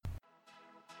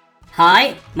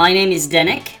Hi, my name is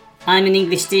Denek. I'm an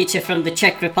English teacher from the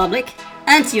Czech Republic,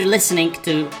 and you're listening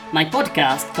to my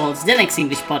podcast called Denek's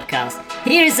English Podcast.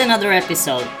 Here is another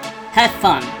episode. Have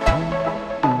fun!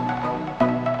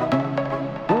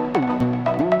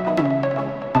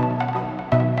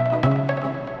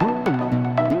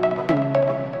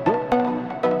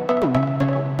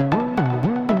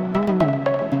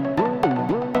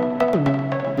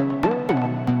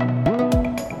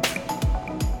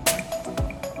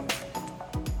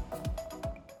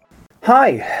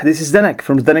 Hi, this is Denek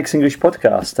from the Denek's English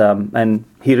Podcast, and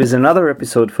here is another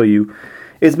episode for you.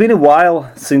 It's been a while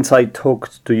since I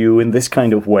talked to you in this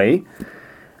kind of way.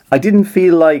 I didn't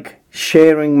feel like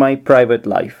sharing my private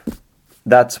life.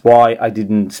 That's why I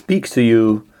didn't speak to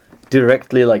you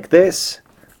directly like this.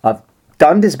 I've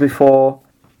done this before.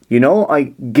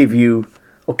 I give you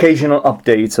occasional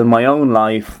updates on my own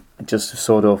life, just to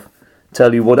sort of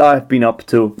tell you what I've been up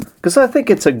to, because I think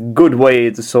it's a good way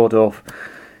to sort of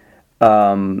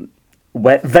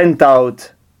vent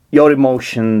out your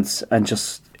emotions, and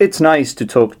just it's nice to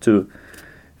talk to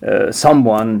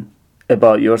someone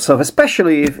about yourself,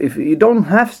 especially if you don't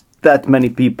have that many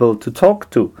people to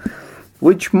talk to,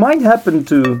 which might happen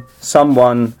to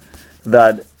someone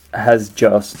that has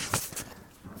just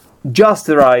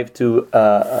arrived to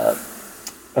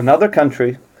another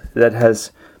country, that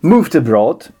has moved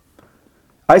abroad.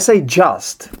 I say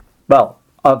just, well,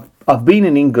 I've been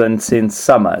in England since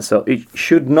summer, so it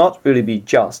should not really be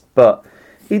just, but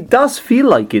it does feel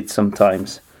like it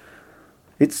sometimes.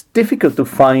 It's difficult to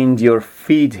find your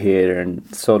feet here and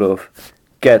sort of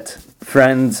get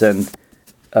friends and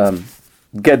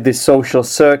get this social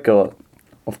circle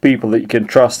of people that you can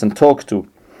trust and talk to.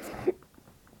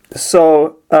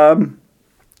 So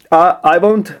I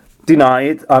won't deny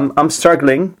it. I'm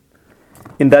struggling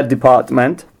in that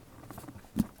department,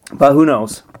 but who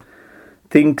knows?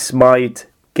 Things might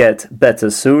get better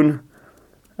soon.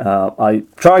 I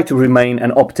try to remain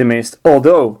an optimist,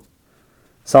 although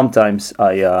sometimes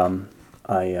I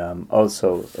am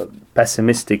also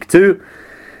pessimistic too.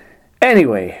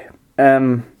 Anyway,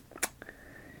 I've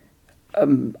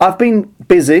been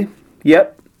busy.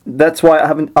 Yep, that's why I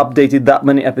haven't updated that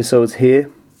many episodes here.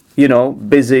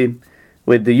 Busy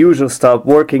with the usual stuff,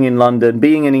 working in London,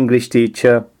 being an English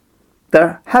teacher.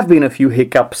 There have been a few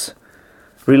hiccups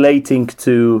relating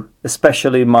to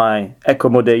especially my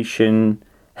accommodation,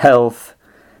 health,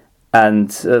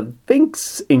 and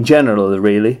things in general,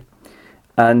 really.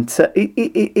 And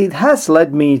it has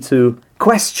led me to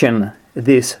question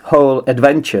this whole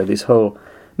adventure, this whole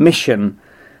mission,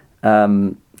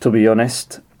 to be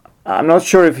honest. I'm not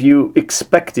sure if you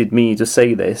expected me to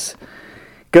say this,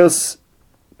 because,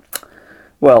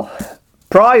 well,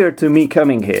 prior to me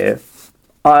coming here,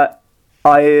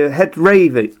 I had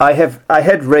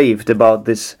raved about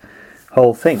this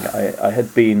whole thing. I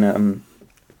had been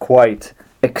quite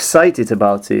excited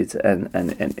about it, and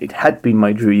it had been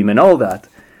my dream and all that.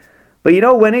 But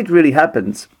when it really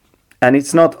happens, and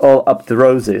it's not all up the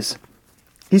roses,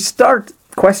 you start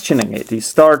questioning it. You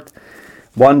start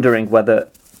wondering whether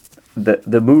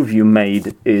the move you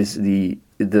made is the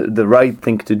right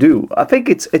thing to do. I think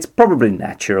it's probably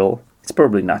natural. It's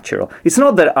probably natural. It's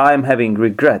not that I'm having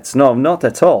regrets. No, not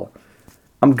at all.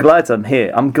 I'm glad I'm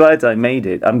here. I'm glad I made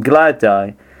it. I'm glad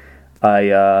I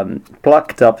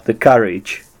plucked up the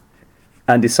courage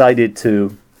and decided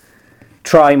to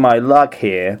try my luck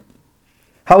here.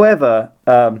 However,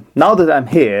 now that I'm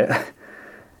here,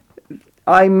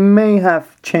 I may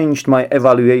have changed my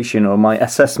evaluation or my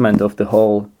assessment of the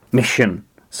whole mission,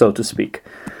 so to speak.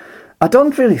 I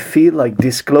don't really feel like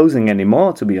disclosing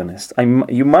anymore, to be honest.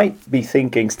 You might be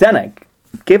thinking, Zdenek,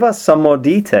 give us some more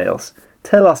details.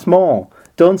 Tell us more.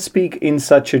 Don't speak in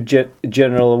such a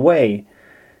general way.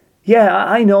 Yeah,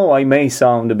 I know I may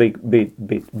sound a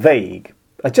bit vague.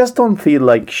 I just don't feel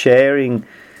like sharing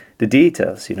the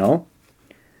details,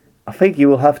 I think you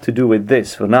will have to do with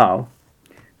this for now.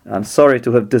 I'm sorry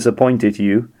to have disappointed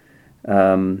you.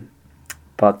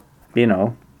 But,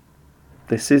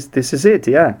 this is it,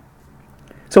 yeah.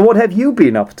 So what have you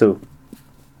been up to?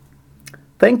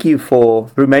 Thank you for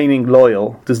remaining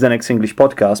loyal to Denek's English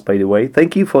Podcast, by the way.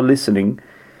 Thank you for listening,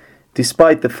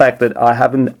 despite the fact that I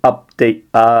haven't uploaded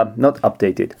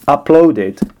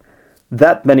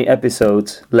that many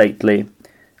episodes lately.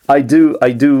 I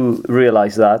do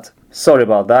realize that. Sorry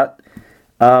about that.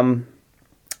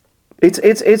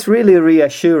 It's really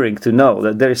reassuring to know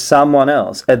that there is someone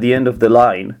else at the end of the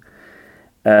line,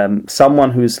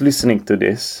 someone who's listening to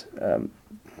this.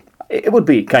 It would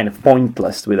be kind of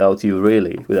pointless without you,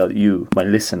 my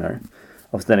listener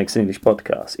of the Denek's English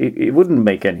Podcast. It wouldn't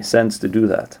make any sense to do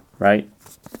that, right?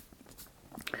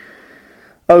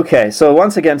 Okay, so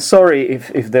once again, sorry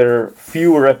if there are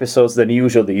fewer episodes than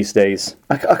usual these days.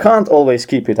 I can't always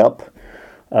keep it up,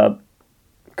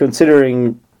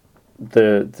 considering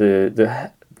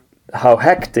the how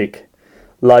hectic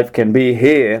life can be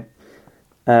here,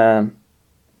 and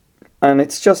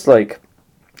it's just like,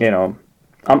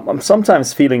 I'm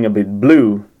sometimes feeling a bit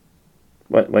blue.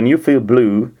 When you feel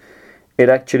blue, it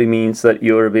actually means that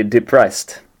you're a bit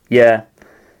depressed. Yeah,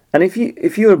 and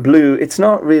if you're blue, it's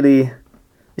not really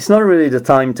the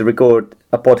time to record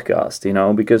a podcast,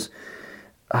 because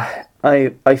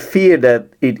I fear that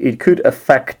it could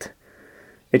affect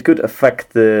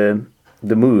the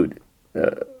mood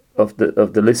of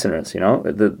the listeners.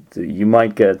 You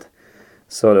might get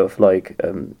sort of like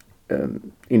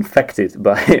infected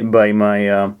by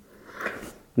my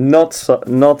not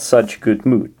such good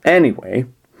mood. Anyway,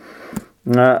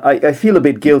 I feel a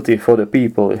bit guilty for the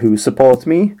people who support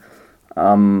me.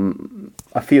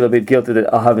 I feel a bit guilty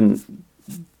that I haven't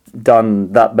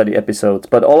done that many episodes,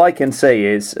 but all I can say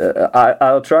is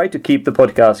I'll try to keep the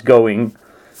podcast going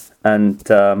and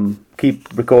keep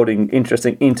recording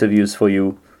interesting interviews for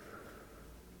you.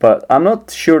 But I'm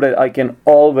not sure that I can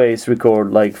always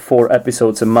record like 4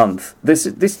 episodes a month. This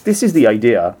is the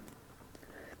idea.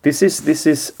 This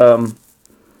is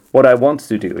what I want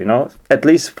to do. At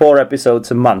least 4 episodes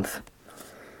a month.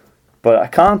 But I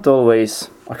can't always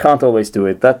do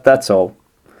it. That's all.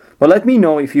 But let me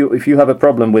know if you have a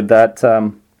problem with that.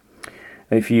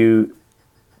 If you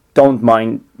don't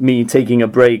mind me taking a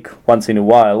break once in a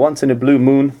while, once in a blue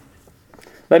moon,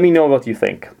 let me know what you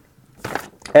think.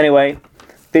 Anyway,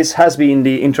 this has been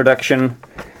the introduction.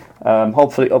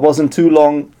 Hopefully it wasn't too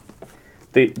long.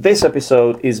 This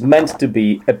episode is meant to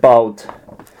be about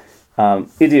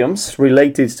idioms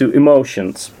related to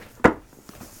emotions.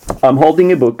 I'm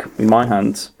holding a book in my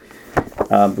hands,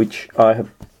 which I have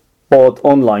bought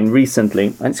online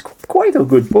recently, and it's quite a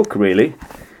good book, really.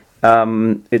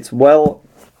 It's well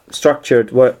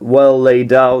structured, well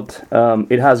laid out.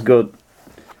 It has got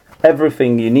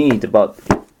everything you need about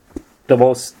the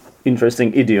most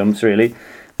interesting idioms, really.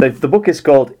 The book is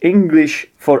called English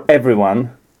for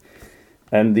Everyone,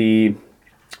 and the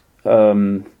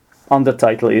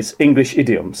undertitle is English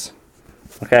Idioms.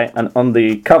 Okay, and on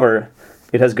the cover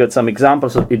it has got some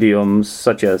examples of idioms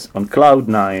such as on cloud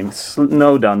 9,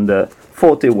 snowed under,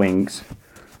 40 wings,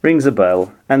 rings a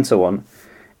bell, and so on.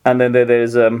 And then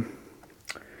there's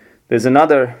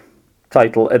another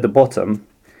title at the bottom,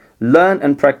 Learn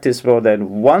and practice more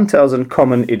than 1,000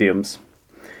 common idioms.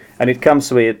 And it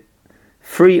comes with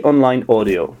free online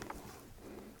audio.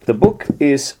 The book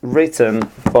is written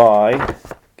by,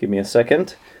 give me a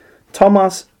second,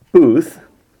 Thomas Booth.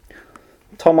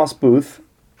 Thomas Booth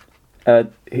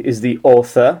is the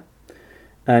author,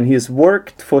 and he has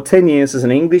worked for 10 years as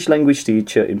an English language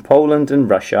teacher in Poland and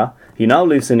Russia. He now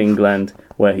lives in England,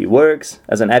 where he works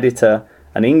as an editor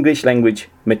and English language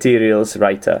materials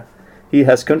writer. He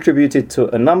has contributed to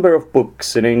a number of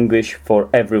books in English for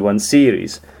Everyone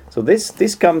series. So this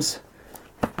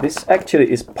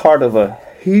actually is part of a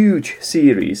huge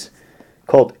series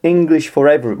called English for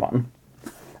Everyone.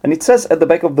 And it says at the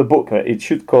back of the book it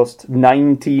should cost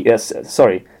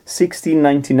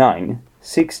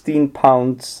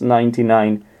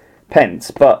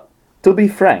 £16.99, but to be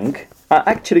frank, I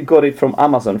actually got it from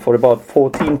Amazon for about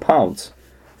 £14.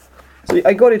 So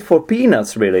I got it for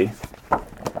peanuts, really.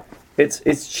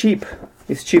 It's cheap.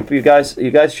 It's cheap. You guys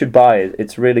should buy it.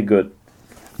 It's really good.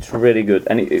 It's really good.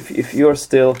 And if you're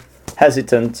still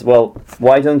hesitant, well,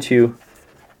 why don't you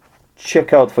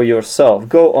check out for yourself?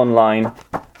 Go online,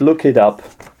 look it up,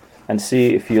 and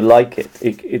see if you like it.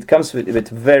 It comes with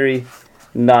very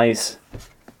nice,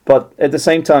 but at the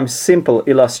same time simple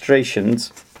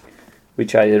illustrations,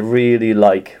 which I really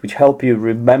like, which help you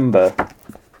remember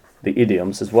the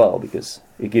idioms as well, because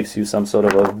it gives you some sort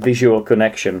of a visual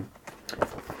connection.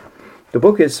 The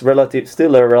book is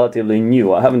still relatively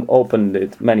new. I haven't opened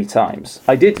it many times.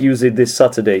 I did use it this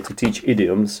Saturday to teach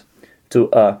idioms to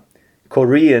a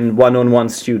Korean one-on-one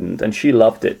student, and she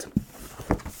loved it.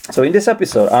 So in this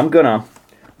episode, I'm gonna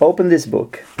open this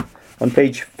book on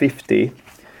page 50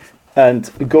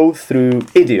 and go through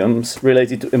idioms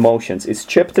related to emotions. It's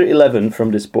chapter 11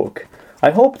 from this book.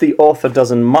 I hope the author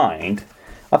doesn't mind.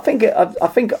 I'll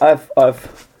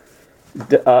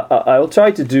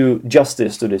try to do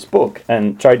justice to this book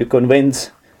and try to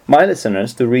convince my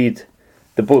listeners to read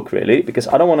the book, really, because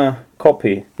I don't want to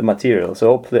copy the material.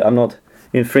 So hopefully I'm not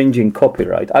infringing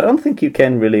copyright. I don't think you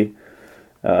can really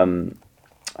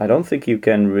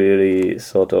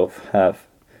sort of have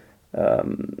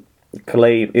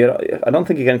claim. I don't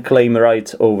think you can claim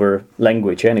rights over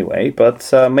language anyway.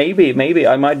 But maybe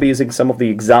I might be using some of the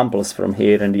examples from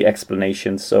here and the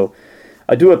explanations. So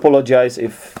I do apologize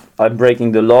if I'm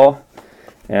breaking the law.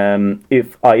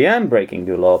 If I am breaking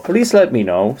the law, please let me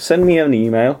know. Send me an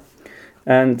email,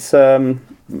 and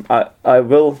I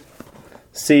will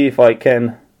see if I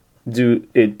can do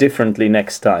it differently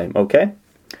next time. Okay?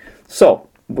 So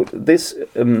this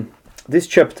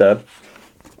chapter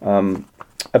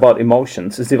about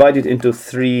emotions is divided into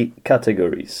 3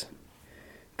 categories.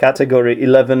 Category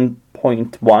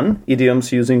 11.1,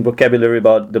 idioms using vocabulary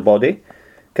about the body.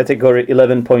 Category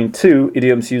 11.2,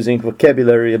 idioms using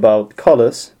vocabulary about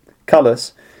colors.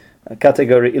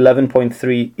 Category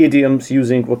 11.3, idioms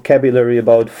using vocabulary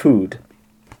about food.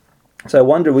 So I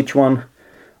wonder which one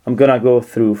I'm gonna go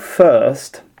through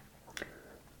first.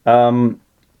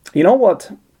 You know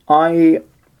what? I'm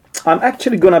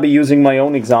actually gonna be using my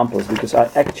own examples because I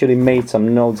actually made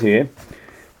some notes here.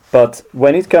 But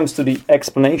when it comes to the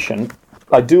explanation,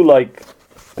 I do like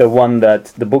the one that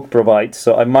the book provides,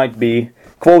 so I might be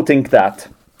quoting that.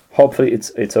 Hopefully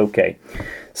it's okay.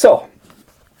 So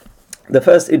the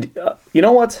first, you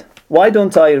know what? Why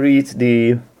don't I read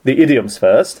the idioms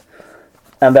first,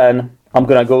 and then I'm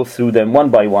gonna go through them one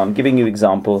by one, giving you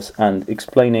examples and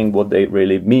explaining what they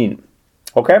really mean.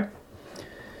 Okay?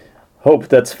 Hope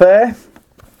that's fair.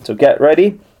 So get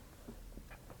ready.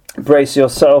 Brace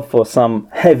yourself for some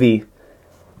heavy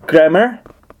grammar.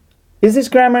 Is this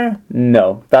grammar?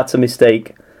 No, that's a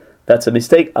mistake. That's a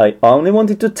mistake. I only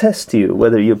wanted to test you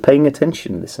whether you're paying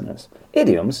attention, listeners.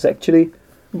 Idioms is actually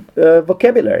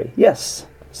vocabulary. Yes,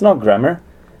 it's not grammar.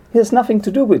 It has nothing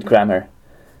to do with grammar.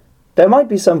 There might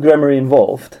be some grammar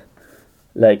involved.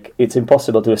 Like, it's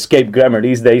impossible to escape grammar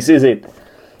these days, is it?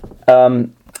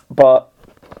 But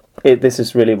this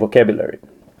is really vocabulary.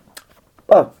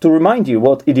 But to remind you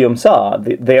what idioms are,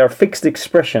 they are fixed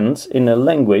expressions in a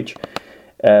language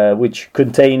which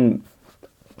contain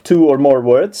 2 or more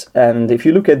words. And if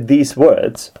you look at these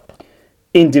words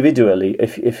individually,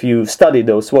 if you study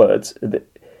those words,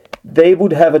 they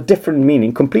would have a different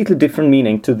meaning, completely different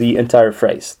meaning to the entire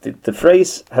phrase. The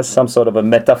phrase has some sort of a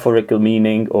metaphorical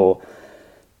meaning or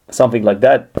something like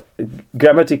that.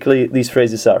 Grammatically, these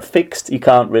phrases are fixed. You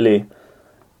can't really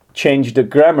change the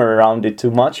grammar around it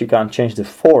too much. You can't change the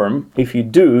form. If you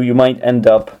do, you might end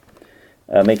up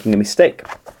making a mistake.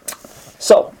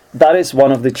 So that is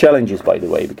one of the challenges, by the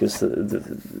way, because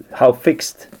how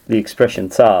fixed the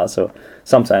expressions are. So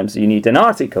sometimes you need an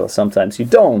article, sometimes you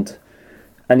don't.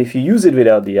 And if you use it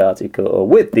without the article or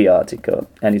with the article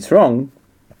and it's wrong,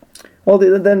 well,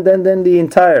 then the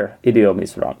entire idiom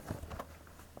is wrong.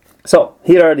 So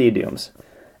here are the idioms.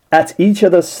 At each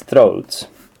other's throats.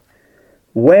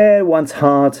 Wear one's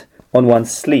heart on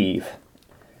one's sleeve.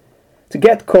 To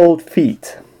get cold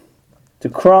feet. To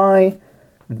cry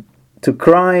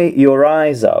your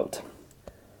eyes out.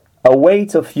 A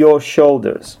weight of your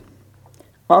shoulders.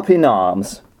 Up in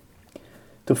arms.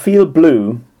 To feel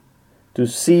blue. To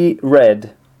see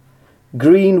red.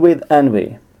 Green with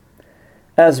envy.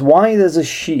 As wide as a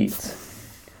sheet.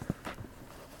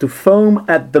 To foam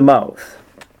at the mouth.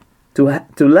 To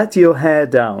let your hair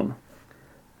down.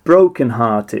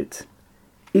 Broken-hearted,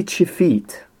 itchy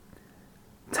feet,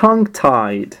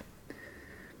 tongue-tied,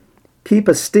 keep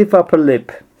a stiff upper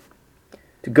lip,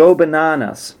 to go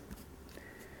bananas,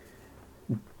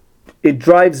 it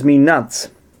drives me nuts,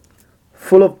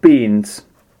 full of beans,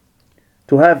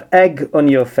 to have egg on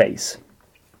your face.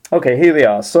 Okay, here we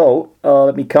are. So,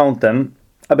 let me count them.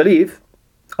 I believe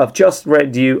I've just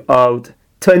read you out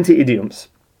 20 idioms.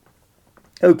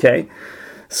 Okay.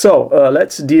 So,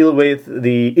 let's deal with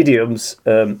the idioms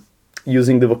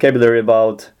using the vocabulary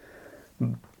about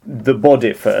the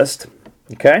body first.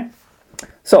 Okay?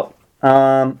 So,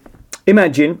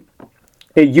 imagine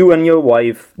you and your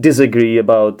wife disagree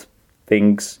about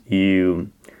things.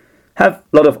 You have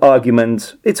a lot of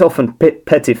arguments. It's often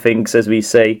petty things, as we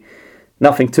say.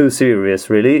 Nothing too serious,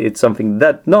 really. It's something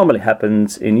that normally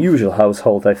happens in usual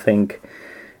household, I think.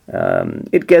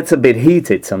 It gets a bit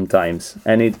heated sometimes,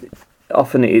 and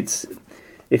it's,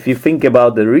 if you think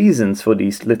about the reasons for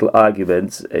these little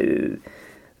arguments,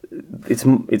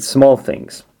 it's small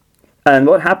things. And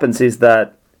what happens is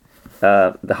that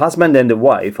the husband and the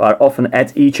wife are often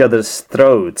at each other's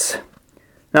throats.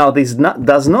 Now, this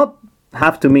does not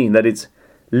have to mean that it's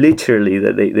literally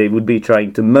that they would be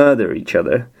trying to murder each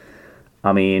other.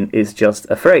 I mean, it's just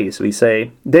a phrase. We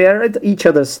say, they are at each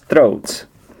other's throats.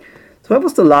 So when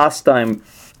was the last time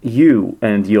you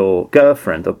and your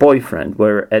girlfriend or boyfriend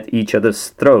were at each other's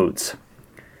throats?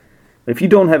 If you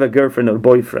don't have a girlfriend or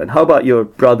boyfriend, how about your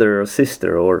brother or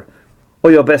sister or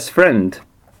or your best friend?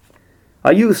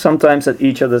 Are you sometimes at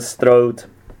each other's throat?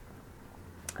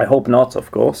 I hope not,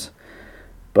 of course.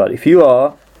 But if you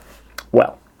are,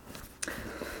 well,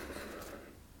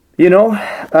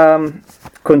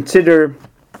 consider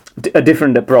a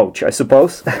different approach, I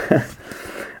suppose.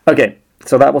 Okay,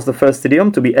 so that was the first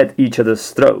idiom, to be at each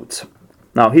other's throats.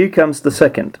 Now here comes the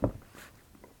second.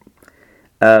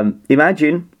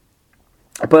 Imagine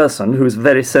a person who is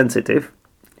very sensitive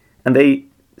and they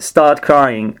start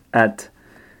crying at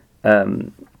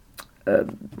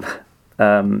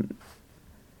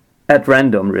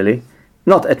random, really.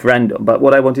 Not at random, but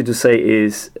what I wanted to say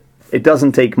is it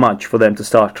doesn't take much for them to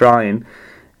start crying.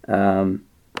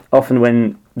 Often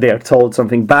when they are told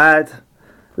something bad,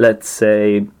 let's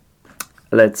say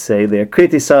they're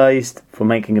criticized for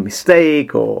making a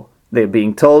mistake, or they're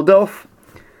being told off,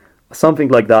 something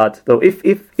like that. Though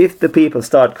if the people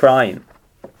start crying,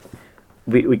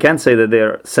 we can say that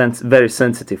they're very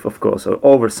sensitive, of course, or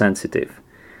oversensitive.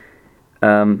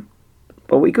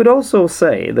 But we could also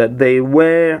say that they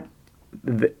wear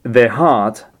their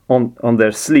heart on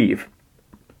their sleeve.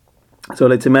 So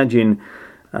let's imagine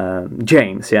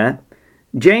James, yeah?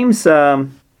 James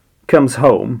comes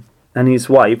home and his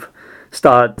wife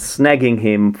starts nagging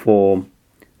him for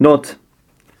not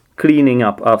cleaning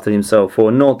up after himself,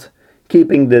 for not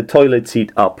keeping the toilet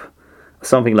seat up,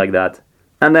 something like that.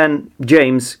 And then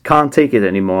James can't take it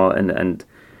anymore, and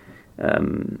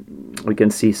we can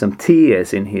see some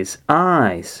tears in his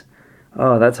eyes.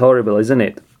 Oh, that's horrible, isn't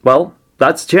it? Well,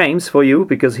 that's James for you,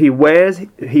 because he wears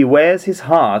his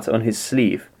heart on his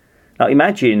sleeve. Now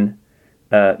imagine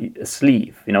a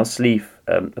sleeve,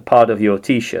 a part of your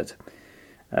t-shirt.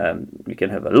 You can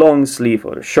have a long sleeve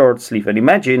or a short sleeve, and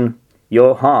imagine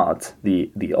your heart,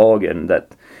 the organ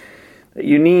that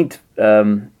you need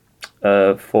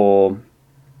for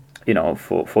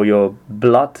your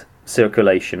blood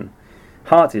circulation.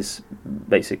 Heart is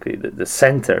basically the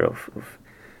center of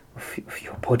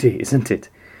your body, isn't it?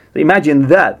 So imagine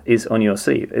that is on your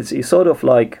sleeve. It's sort of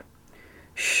like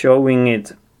showing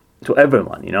it to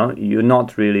everyone, You're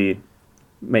not really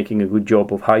making a good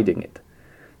job of hiding it.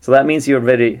 So that means you're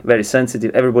very, very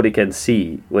sensitive. Everybody can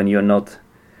see when you're not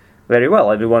very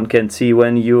well. Everyone can see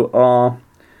when you are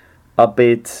a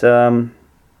bit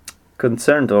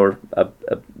concerned, or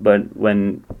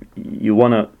when you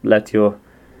want to let your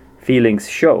feelings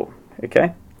show.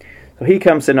 Okay? So here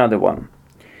comes another one.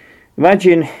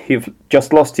 Imagine you've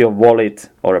just lost your wallet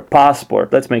or a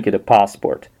passport. Let's make it a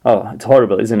passport. Oh, it's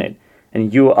horrible, isn't it?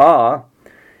 And you are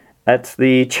at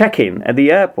the check-in at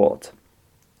the airport.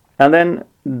 And then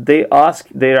they're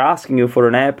asking you for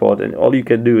an airport, and all you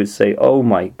can do is say, "Oh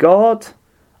my God,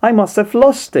 I must have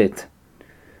lost it.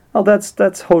 Oh,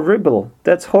 that's horrible.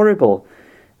 That's horrible.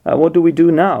 What do we do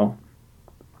now?"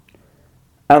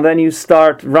 And then you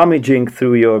start rummaging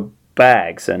through your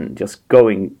bags and just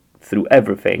going through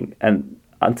everything, and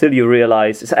until you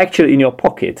realize it's actually in your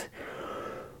pocket.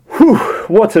 Whew,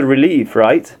 what a relief,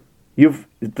 right?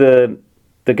 The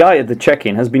guy at the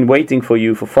check-in has been waiting for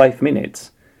you for 5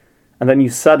 minutes, and then you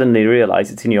suddenly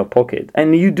realize it's in your pocket,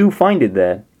 and you do find it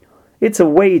there. It's a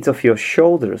weight off your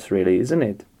shoulders, really, isn't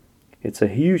it? It's a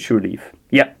huge relief.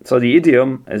 Yeah, so the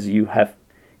idiom, as you have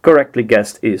correctly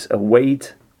guessed, is a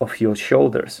weight off your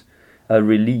shoulders, a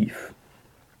relief.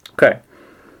 Okay.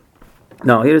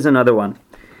 Now, here's another one.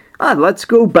 Let's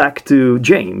go back to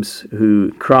James,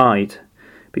 who cried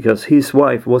because his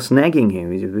wife was nagging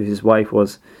him. His wife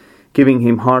was giving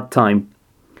him hard time.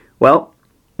 Well,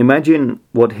 imagine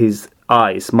what his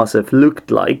eyes must have looked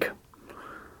like.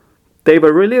 They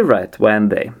were really red,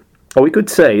 weren't they? Or we could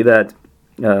say that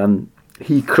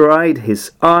he cried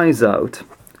his eyes out.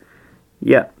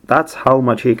 Yeah, that's how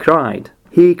much he cried.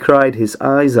 He cried his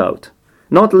eyes out.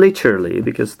 Not literally,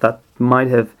 because that might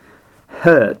have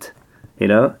hurt,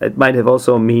 It might have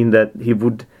also mean that he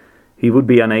would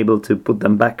be unable to put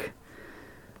them back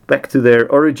to their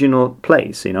original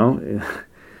place, You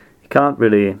can't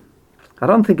really. I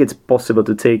don't think it's possible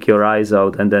to take your eyes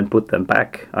out and then put them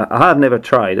back. I have never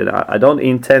tried it. I don't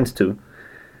intend to.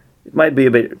 It might be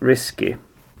a bit risky.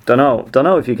 Don't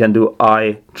know if you can do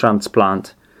eye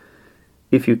transplant.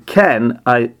 If you can,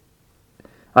 I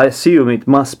assume it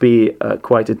must be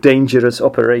quite a dangerous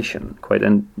operation, quite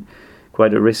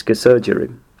a risky surgery.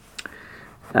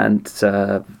 And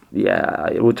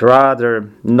I would rather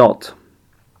not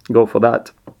go for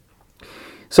that.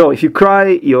 So if you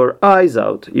cry your eyes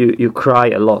out, you cry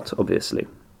a lot, obviously.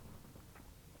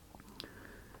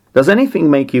 Does anything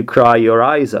make you cry your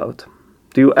eyes out?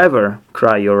 Do you ever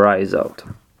cry your eyes out?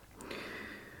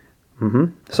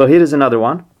 So here is another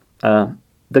one.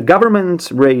 The government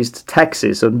raised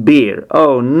taxes on beer.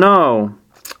 Oh no!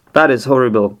 That is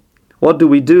horrible. What do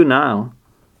we do now?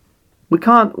 We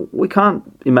can't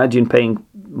imagine paying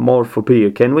more for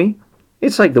beer, can we?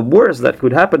 It's like the worst that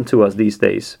could happen to us these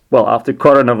days. Well, after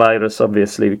coronavirus,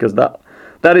 obviously, because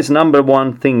that is number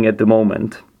one thing at the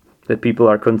moment that people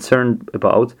are concerned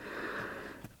about.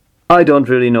 I don't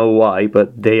really know why,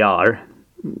 but they are.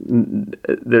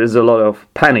 There is a lot of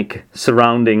panic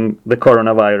surrounding the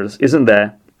coronavirus, isn't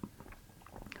there?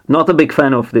 Not a big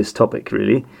fan of this topic,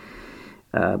 really.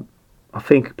 I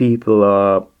think people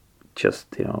are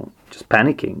just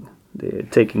panicking. They're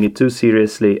taking it too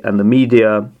seriously, and the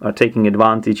media are taking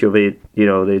advantage of it.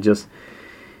 They're just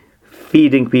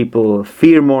feeding people,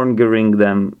 fear-mongering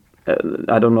them.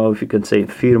 I don't know if you can say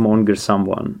fear-monger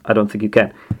someone. I don't think you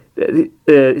can.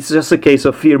 It's just a case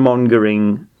of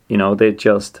fear-mongering. They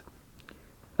just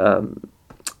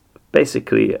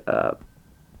basically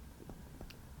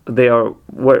they are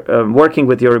working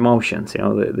with your emotions.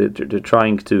 They're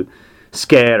trying to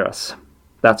scare us.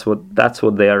 That's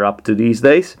what they are up to these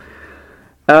days.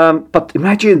 But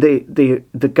imagine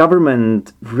the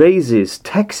government raises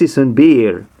taxes on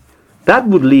beer. That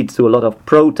would lead to a lot of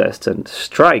protests and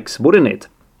strikes, wouldn't it?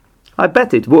 I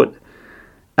bet it would.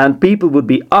 And people would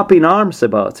be up in arms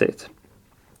about it.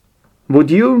 Would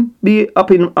you be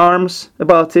up in arms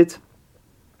about it?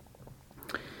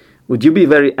 Would you be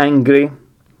very angry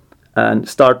and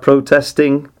start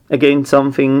protesting against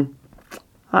something?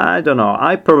 I don't know.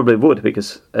 I probably would,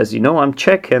 because, as you know, I'm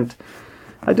Czech and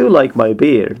I do like my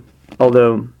beer.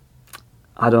 Although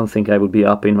I don't think I would be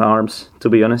up in arms, to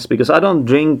be honest, because I don't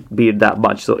drink beer that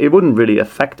much, so it wouldn't really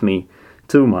affect me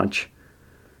too much.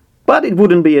 But it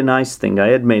wouldn't be a nice thing, I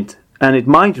admit. And it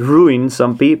might ruin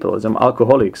some people, some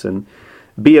alcoholics and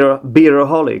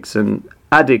beeraholics and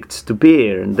addicts to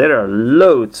beer, and there are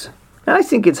loads. And I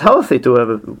think it's healthy to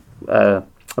have a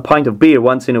pint of beer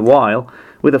once in a while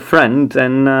with a friend,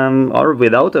 and or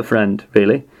without a friend,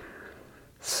 really.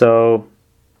 So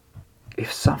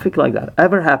if something like that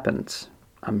ever happens,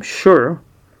 I'm sure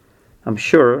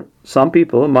some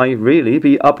people might really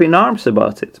be up in arms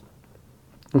about it.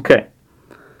 Okay,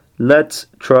 let's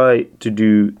try to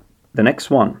do the next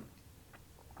one.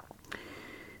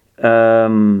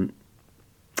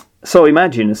 So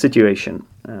imagine a situation.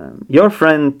 Your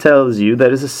friend tells you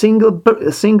there is a single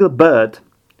bird,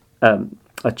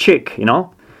 a chick,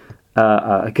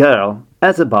 a girl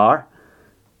at a bar.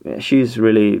 She's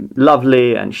really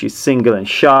lovely and she's single and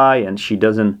shy and she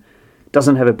doesn't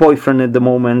have a boyfriend at the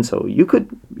moment. So you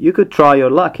could try your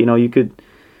luck. You could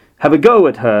have a go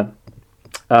at her.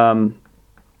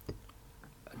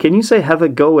 Can you say have a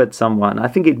go at someone? I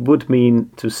think it would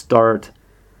mean to start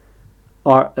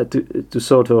or to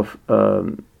sort of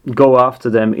go after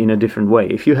them in a different way.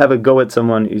 If you have a go at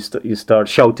someone, you start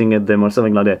shouting at them or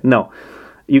something like that. No,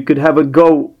 you could have a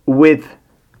go with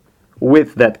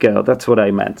that girl. That's what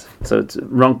I meant. So it's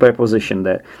wrong preposition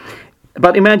there.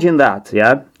 But imagine that,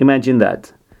 yeah? Imagine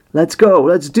that. Let's go,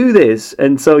 let's do this.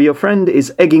 And so your friend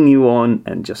is egging you on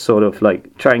and just sort of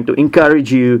like trying to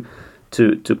encourage you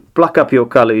to pluck up your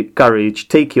courage,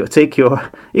 you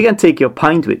can take your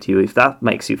pint with you if that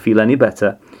makes you feel any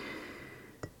better.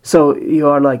 So you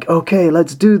are like, okay,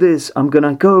 let's do this, I'm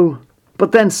gonna go.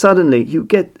 But then suddenly you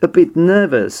get a bit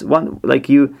nervous.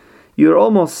 You're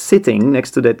almost sitting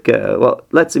next to that girl. Well,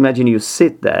 let's imagine you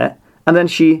sit there, and then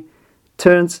she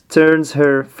turns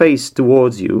her face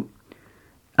towards you,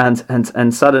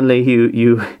 and suddenly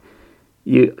you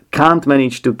can't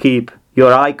manage to keep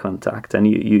your eye contact, and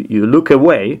you look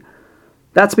away.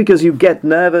 That's because you get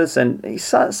nervous, and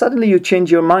suddenly you change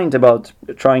your mind about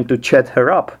trying to chat her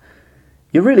up.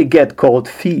 You really get cold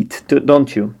feet,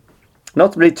 don't you?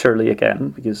 Not literally again,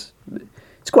 because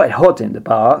it's quite hot in the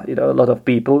bar. A lot of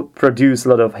people produce a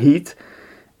lot of heat,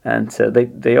 and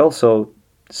they also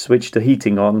switched the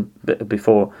heating on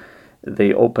before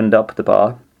they opened up the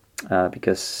bar,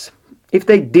 because if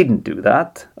they didn't do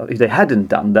that, or if they hadn't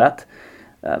done that,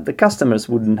 the customers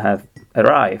wouldn't have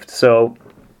arrived. So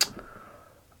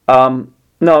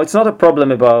no, it's not a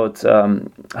problem about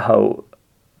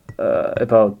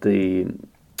about the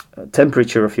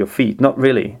temperature of your feet. Not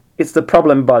really. It's the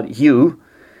problem about you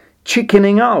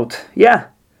chickening out. Yeah,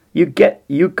 you got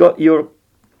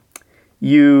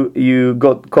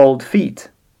cold feet.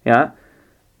 Yeah,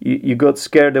 you got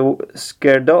scared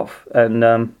off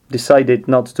and decided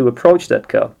not to approach that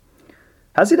girl.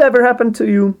 Has it ever happened to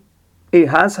you? It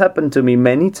has happened to me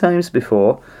many times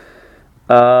before.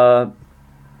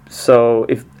 So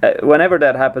if whenever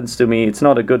that happens to me, it's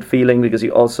not a good feeling, because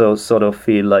you also sort of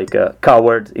feel like a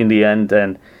coward in the end,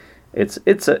 and it's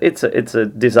a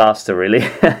disaster, really.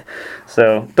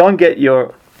 So don't get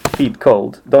your feet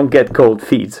cold. Don't get cold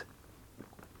feet.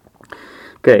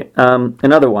 Okay,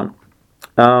 another one.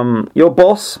 Your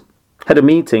boss had a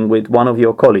meeting with one of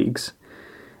your colleagues,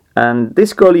 and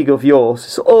this colleague of yours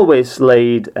is always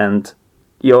late, and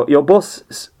your boss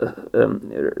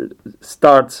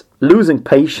starts losing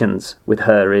patience with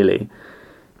her, really.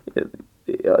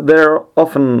 There are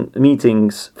often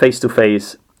meetings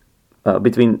face-to-face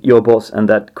between your boss and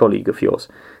that colleague of yours,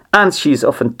 and she's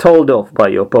often told off by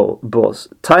your boss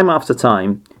time after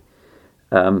time,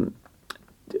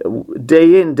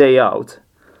 day in, day out.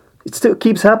 It still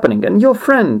keeps happening, and your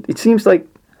friend, it seems like,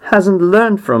 hasn't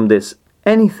learned from this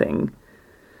anything.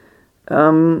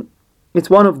 It's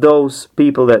one of those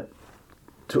people that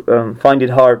find it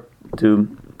hard to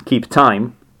keep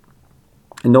time,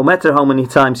 and no matter how many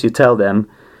times you tell them,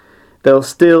 they'll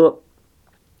still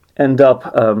end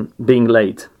up being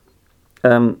late.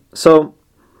 So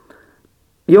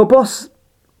your boss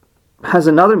has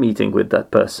another meeting with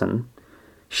that person,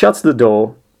 shuts the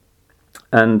door,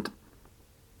 and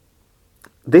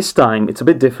this time it's a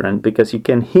bit different because you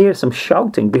can hear some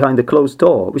shouting behind the closed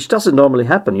door, which doesn't normally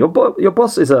happen. Your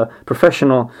boss is a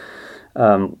professional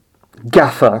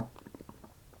gaffer.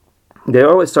 They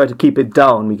always try to keep it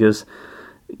down because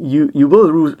you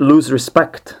will lose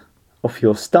respect of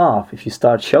your staff if you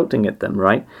start shouting at them,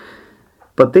 right?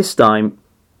 But this time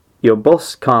your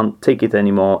boss can't take it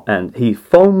anymore, and he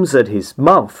foams at his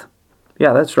mouth.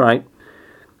 Yeah, that's right.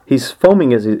 He's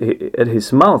foaming at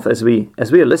his mouth as we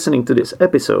are listening to this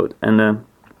episode, and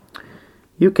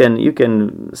you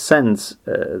can sense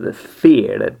the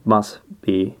fear that must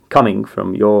be coming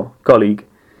from your colleague,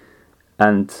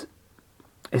 and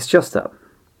it's just a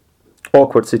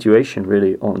awkward situation,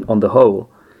 really, on the whole.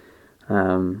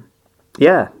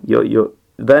 Yeah,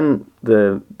 then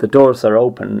the doors are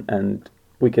open, and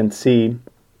we can see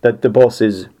that the boss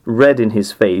is red in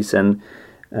his face, and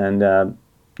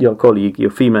your colleague,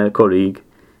 your female colleague,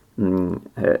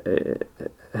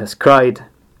 has cried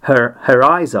her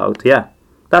eyes out. Yeah,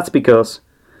 that's because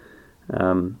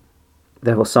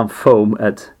there was some foam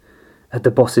at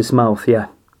the boss's mouth. Yeah,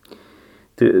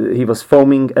 he was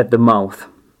foaming at the mouth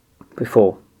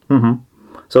before.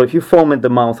 So if you foam at the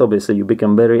mouth, obviously you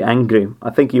become very angry. I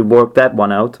think you worked that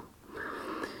one out.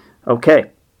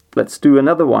 Okay, let's do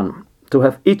another one. To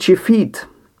have itchy feet.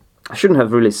 I shouldn't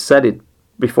have really said it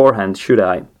beforehand, should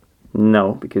I?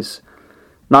 No, because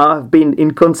now I've been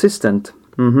inconsistent.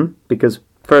 Because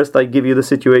first I give you the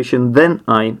situation, then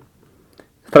I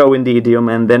throw in the idiom,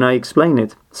 and then I explain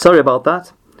it. Sorry about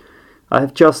that.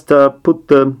 I've just put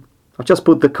the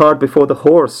cart before the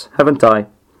horse, haven't I?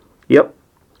 Yep.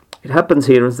 It happens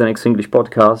here in the Next English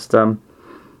podcast.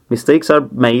 Mistakes are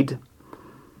made,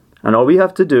 and all we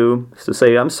have to do is to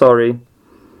say I'm sorry,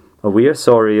 or we are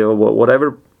sorry, or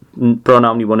whatever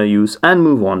pronoun you want to use, and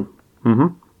move on.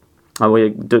 And we're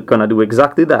gonna do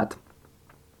exactly that.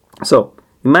 So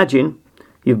imagine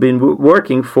you've been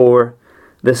working for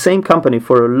the same company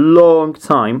for a long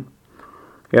time.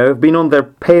 You've been on their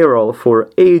payroll for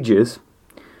ages,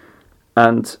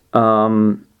 and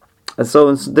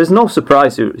so there's no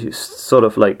surprise you sort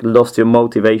of like lost your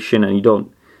motivation, and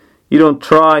you don't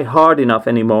try hard enough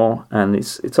anymore, and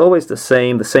it's always the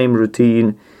same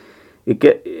routine.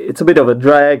 It's a bit of a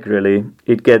drag, really.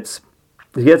 It gets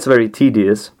very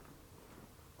tedious.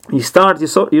 You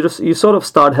sort of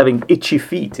start having itchy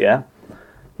feet. Yeah,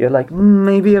 you're like,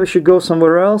 maybe I should go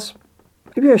somewhere else.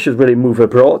 Maybe I should really move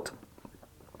abroad.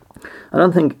 I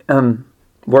don't think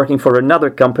working for another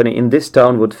company in this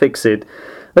town would fix it.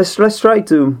 Let's try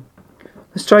to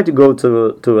go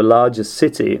to a larger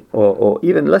city, or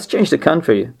even let's change the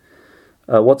country.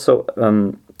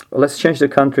 Let's change the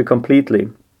country completely.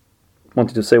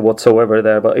 Wanted to say whatsoever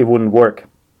there, but it wouldn't work.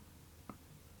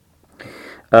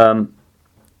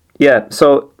 Yeah,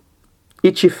 so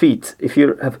itchy feet. If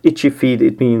you have itchy feet,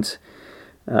 it means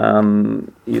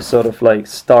you sort of like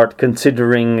start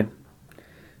considering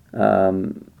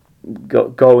going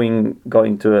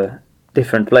to a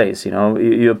different place. You know,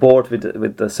 you're bored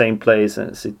with the same place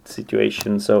and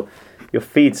situation, so your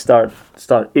feet start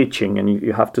itching, and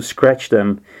you have to scratch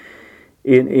them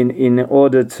in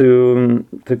order to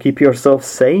keep yourself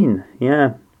sane.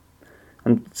 Yeah,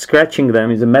 and scratching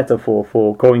them is a metaphor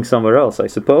for going somewhere else, I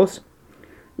suppose.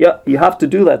 Yeah, you have to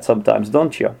do that sometimes,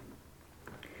 don't you?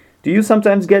 Do you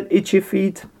sometimes get itchy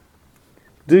feet?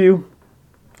 Do you?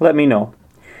 Let me know.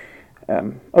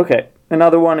 Okay,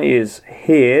 another one is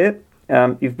here.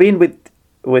 You've been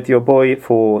with your boy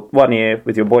for 1 year,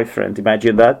 with your boyfriend.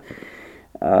 Imagine that.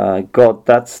 God,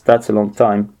 that's a long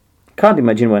time. Can't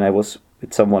imagine when I was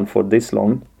with someone for this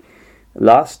long.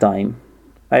 Last time,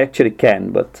 I actually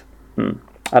can, but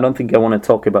I don't think I want to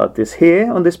talk about this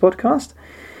here on this podcast.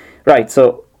 Right,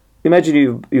 so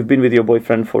imagine you've been with your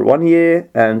boyfriend for 1 year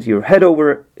and you're head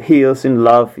over heels in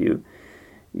love. You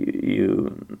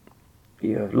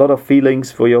have a lot of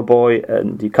feelings for your boy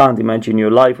and you can't imagine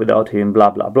your life without him, blah,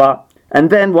 blah, blah. And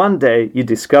then one day you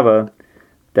discover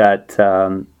that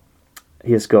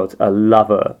he's got a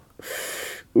lover.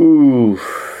 Ooh,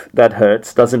 that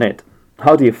hurts, doesn't it?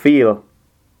 How do you feel?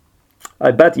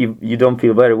 I bet you don't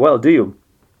feel very well, do you?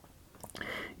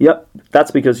 Yep,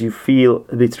 that's because you feel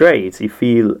betrayed. You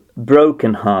feel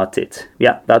broken-hearted.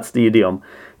 Yeah, that's the idiom.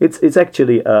 It's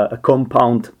actually a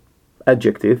compound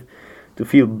adjective, to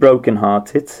feel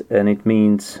broken-hearted, and it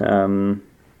means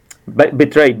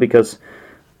betrayed because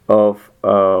of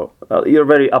you're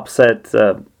very upset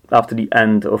after the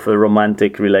end of a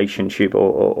romantic relationship,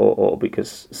 or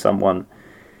because someone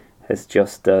has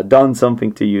just done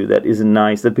something to you that isn't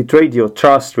nice, that betrayed your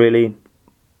trust, really.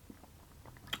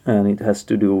 And it has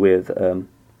to do with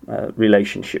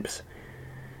relationships.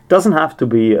 Doesn't have to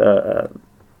be a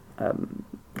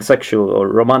sexual or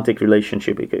romantic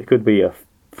relationship. It could be a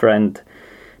friend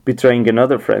betraying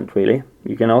another friend, really.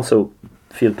 You can also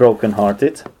feel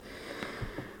broken-hearted.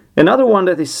 Another one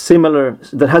that is similar,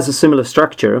 that has a similar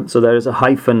structure, so there is a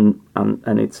hyphen,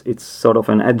 and it's sort of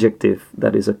an adjective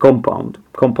that is a compound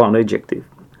adjective.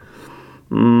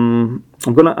 I'm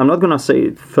not gonna say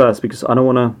it first because I don't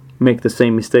want to make the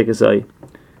same mistake as I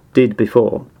did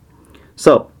before.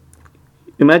 So,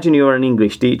 imagine you're an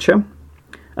English teacher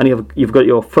and you've got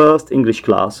your first English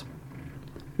class.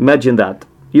 Imagine that.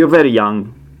 You're very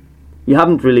young. You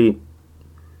haven't really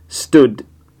stood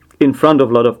in front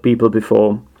of a lot of people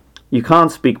before. You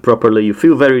can't speak properly. You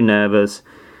feel very nervous.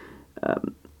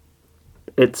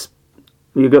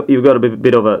 You've got a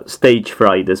bit of a stage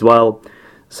fright as well.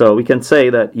 So we can say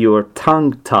that you're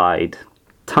tongue-tied.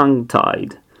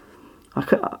 Tongue-tied.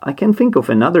 I can think of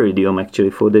another idiom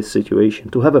actually for this situation.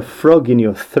 To have a frog in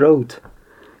your throat.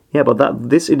 Yeah, but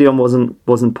this idiom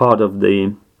wasn't part of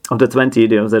the 20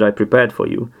 idioms that I prepared for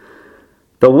you.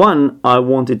 The one I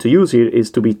wanted to use here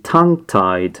is to be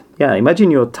tongue-tied. Yeah,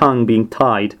 imagine your tongue being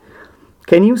tied.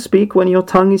 Can you speak when your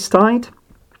tongue is tied?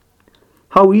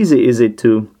 How easy is it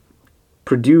to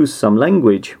produce some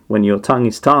language when your tongue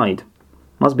is tied?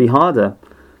 Must be harder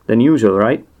than usual,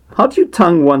 right? How do you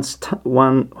tie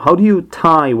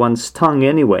one's tongue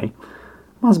anyway?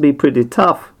 Must be pretty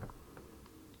tough.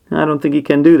 I don't think you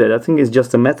can do that. I think it's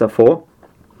just a metaphor.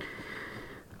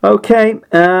 Okay,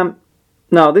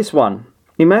 now this one.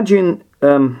 Imagine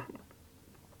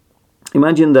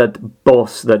that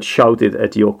boss that shouted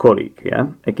at your colleague, yeah,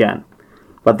 again.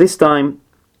 But this time,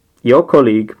 your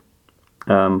colleague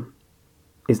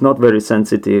is not very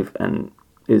sensitive and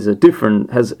is a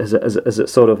different, has a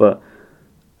sort of a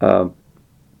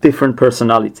different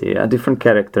personality, a different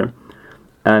character,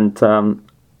 and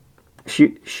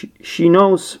she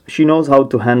knows how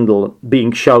to handle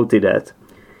being shouted at,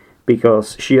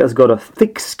 because she has got a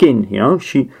thick skin, you know.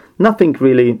 Nothing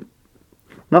really.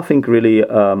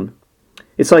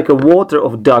 It's like a water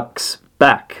of duck's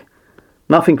back.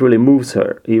 Nothing really moves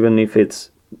her, even if it's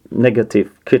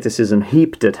negative criticism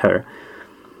heaped at her,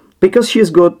 because she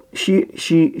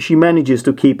manages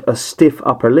to keep a stiff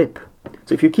upper lip.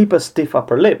 So if you keep a stiff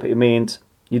upper lip, it means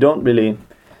you don't really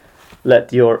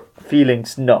let your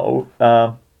feelings know.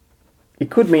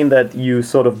 It could mean that you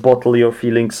sort of bottle your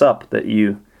feelings up, that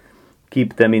you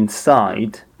keep them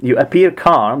inside. You appear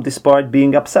calm despite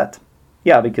being upset.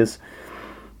 Yeah, because,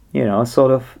 you know, it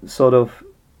sort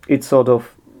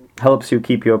of helps you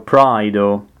keep your pride,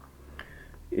 or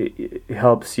it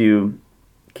helps you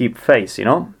keep face, you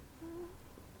know.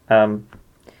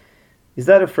 Is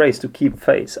that a phrase, to keep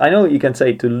face? I know you can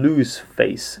say to lose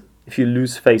face. If you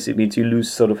lose face, it means you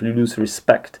lose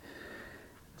respect.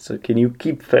 So can you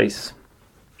keep face?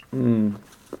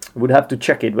 Would have to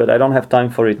check it, but I don't have time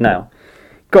for it now.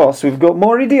 Because we've got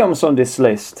more idioms on this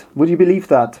list. Would you believe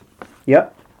that? Yeah.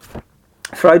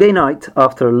 Friday night,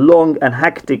 after a long and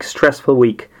hectic, stressful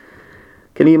week.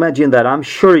 Can you imagine that? I'm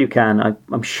sure you can.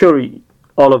 I'm sure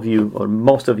all of you, or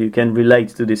most of you, can relate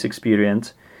to this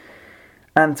experience.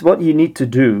 And what you need to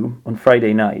do on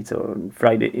Friday night, or on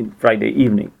Friday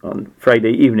evening,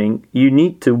 you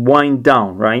need to wind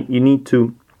down, right? You need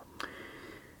to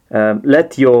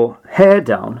let your hair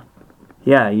down.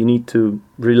 Yeah, you need to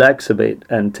relax a bit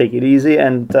and take it easy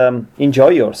and enjoy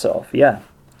yourself. Yeah,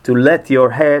 to let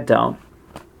your hair down.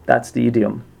 That's the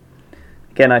idiom.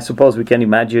 Again, I suppose we can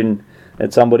imagine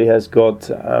that somebody has got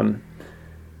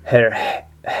hair.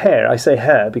 I say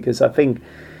hair because I think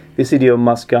this idiom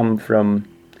must come from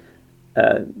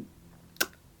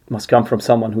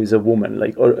someone who is a woman,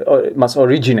 like, or it must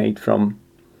originate from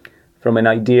an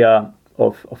idea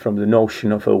from the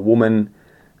notion of a woman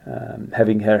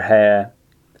having her hair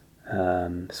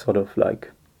sort of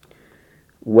like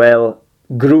well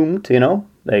groomed,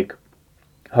 like,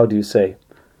 how do you say,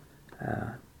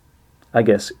 I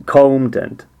guess combed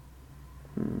and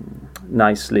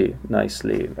nicely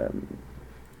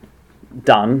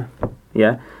done,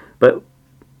 yeah. But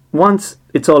once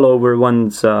it's all over,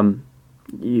 once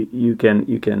you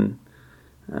can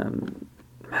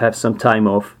have some time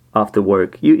off after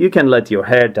work, you can let your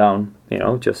hair down,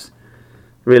 just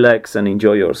relax and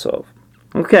enjoy yourself.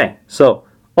 Okay, so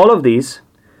all of these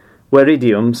were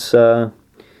idioms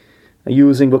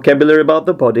using vocabulary about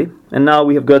the body, and now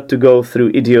we have got to go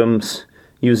through idioms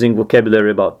using vocabulary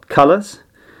about colors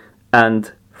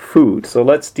and food. So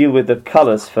let's deal with the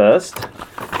colors first.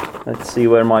 Let's see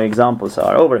where my examples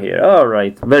are. Over here. All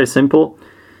right, very simple.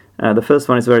 The first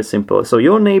one is very simple. So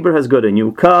your neighbor has got a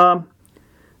new car,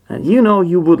 and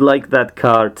you would like that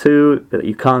car too, but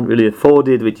you can't really afford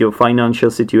it with your financial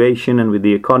situation and with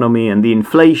the economy and the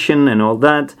inflation and all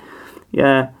that.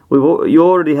 Yeah, you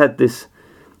already had this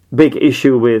big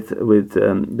issue with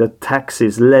the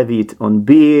taxes levied on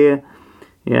beer.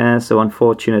 Yeah, so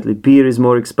unfortunately beer is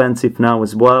more expensive now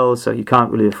as well, so you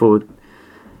can't really afford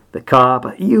the car,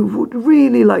 but you would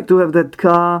really like to have that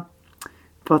car,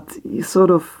 but you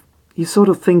sort of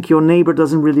think your neighbor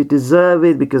doesn't really deserve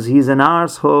it because he's an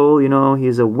arsehole,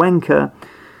 he's a wanker,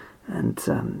 and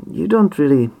you don't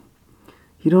really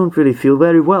feel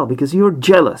very well because you're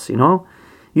jealous,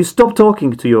 You stop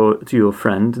talking to your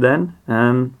friend then,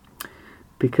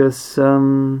 because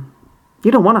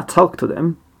you don't want to talk to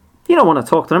them. You don't want to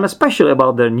talk to them, especially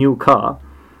about their new car.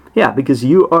 Yeah, because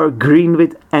you are green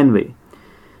with envy.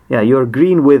 Yeah, you're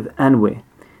green with envy.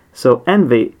 So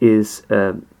envy is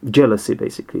jealousy,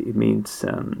 basically. It means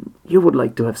you would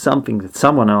like to have something that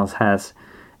someone else has,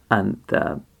 and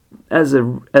as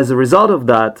a result of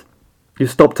that, you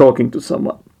stop talking to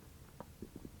someone.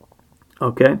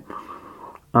 Okay,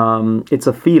 it's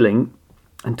a feeling,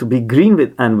 and to be green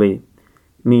with envy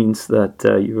means that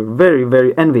you're very,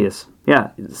 very envious.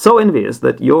 Yeah, so envious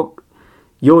that your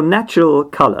natural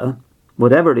color,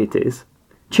 whatever it is,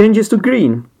 changes to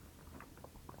green.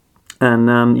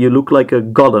 And you look like a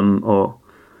golem or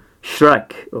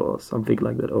Shrek or something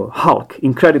like that, or Hulk,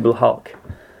 Incredible Hulk.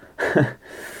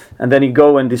 And then you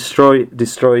go and destroy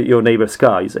your neighbor's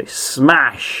car. You say,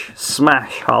 smash,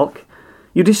 smash, Hulk.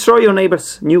 You destroy your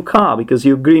neighbor's new car because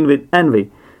you're green with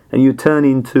envy, and you turn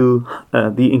into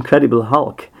the Incredible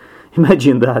Hulk.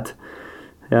 Imagine that.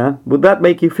 Yeah, would that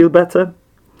make you feel better?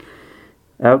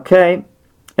 Okay,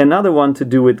 another one to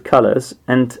do with colors,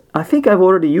 and I think I've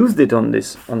already used it on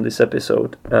this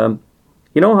episode.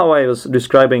 You know how I was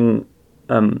describing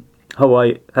how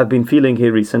I have been feeling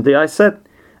here recently? I said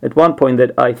at one point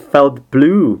that I felt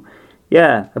blue.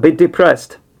 Yeah, a bit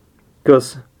depressed,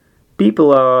 because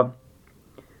people are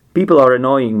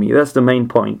annoying me. That's the main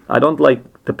point. I don't like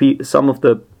some of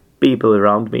the people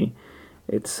around me.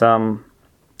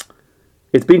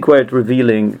 It's been quite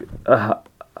revealing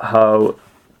how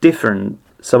different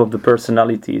some of the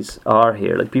personalities are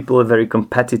here. Like, people are very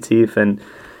competitive and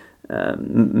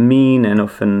mean and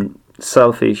often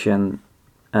selfish, and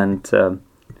it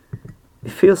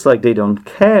feels like they don't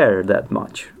care that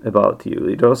much about you.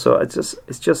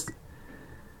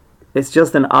 It's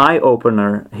just an eye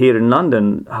opener here in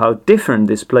London how different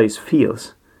this place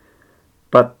feels.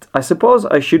 But I suppose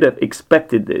I should have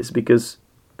expected this, because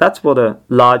that's what a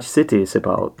large city is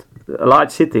about. A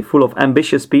large city full of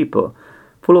ambitious people,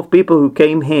 full of people who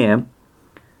came here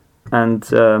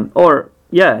and or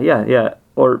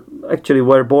actually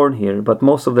were born here, but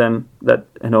most of them that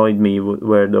annoyed me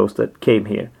were those that came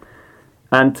here,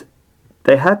 and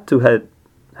they had to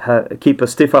keep a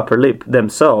stiff upper lip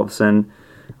themselves, and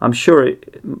I'm sure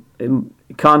it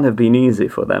can't have been easy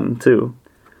for them too.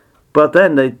 But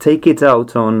then they take it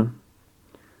out on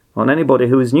anybody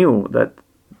who is new, that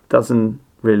doesn't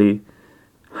really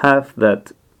have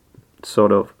that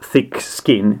sort of thick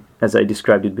skin, as I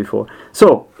described it before.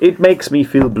 So it makes me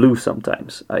feel blue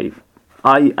sometimes.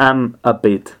 I am a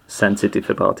bit sensitive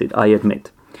about it, I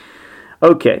admit.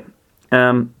 Okay,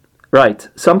 right.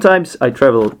 Sometimes I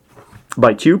travel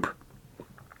by tube,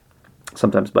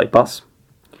 sometimes by bus.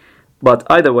 But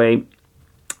either way,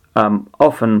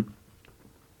 often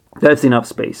there's enough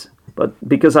space. But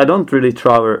because I don't really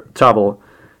travel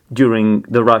during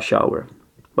the rush hour.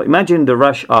 But imagine the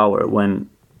rush hour when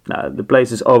the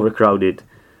place is overcrowded.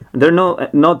 There are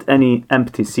not any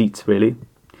empty seats, really.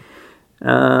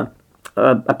 A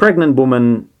pregnant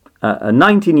woman, a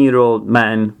 19-year-old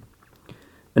man,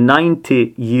 a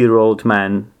 90-year-old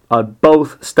man are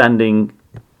both standing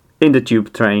in the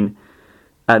tube train,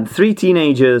 and 3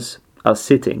 teenagers are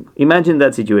sitting. Imagine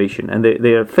that situation, and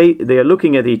they are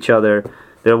looking at each other.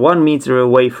 They're 1 meter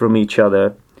away from each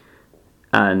other,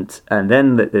 and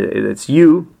then it's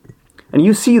you, and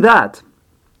you see that.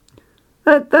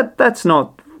 That's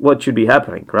not what should be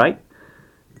happening, right?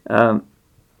 The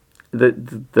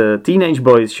teenage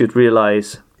boys should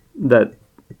realize that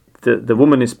the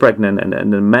woman is pregnant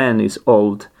and the man is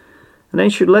old, and they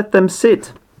should let them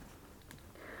sit.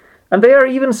 And they are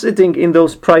even sitting in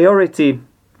those priority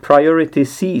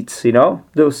seats,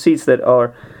 those seats that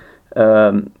are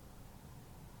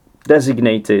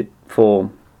designated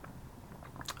for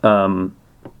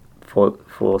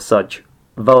such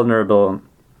vulnerable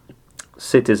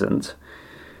citizens.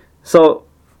 So,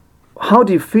 how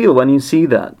do you feel when you see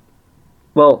that?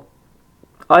 Well,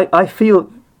 I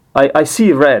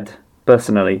see red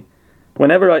personally.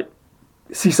 Whenever I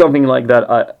see something like that,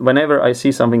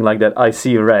 I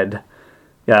see red.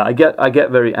 Yeah, I get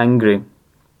very angry.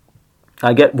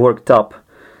 I get worked up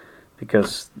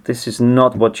because this is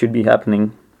not what should be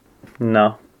happening.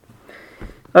 No.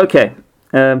 Okay.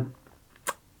 The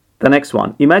next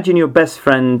one. Imagine your best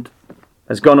friend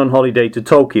has gone on holiday to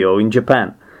Tokyo in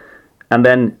Japan, and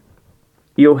then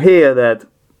you hear that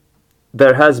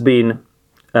there has been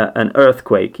an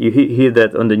earthquake. You hear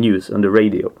that on the news, on the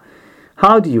radio.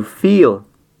 How do you feel?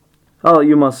 Oh,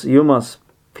 you must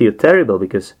feel terrible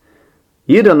because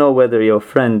you don't know whether your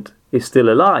friend is still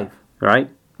alive, right?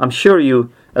 I'm sure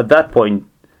you, at that point,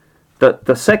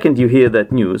 the second you hear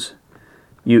that news,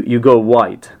 you go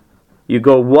white. You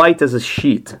go white as a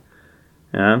sheet.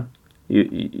 Yeah?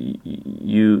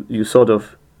 You sort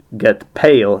of get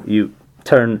pale. You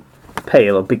turn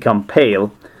pale or become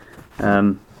pale.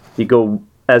 You go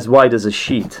as white as a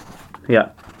sheet. Yeah.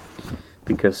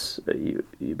 Because you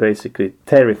basically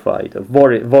terrified, or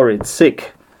worried,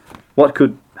 sick. What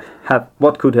could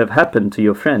have happened to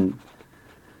your friend?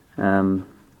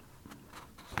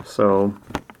 So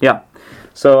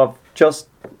I've just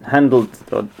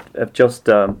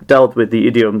dealt with the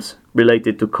idioms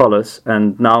related to colors,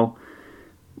 and now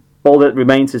all that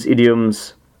remains is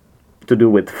idioms to do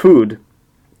with food.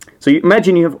 So you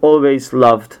imagine you have always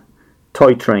loved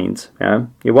toy trains. Yeah,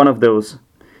 you're one of those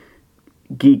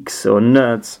geeks or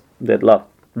nerds that love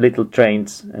little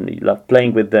trains, and you love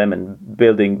playing with them and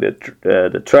building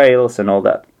the trails and all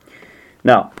that.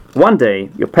 Now, one day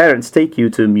your parents take you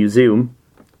to a museum.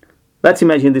 Let's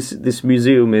imagine this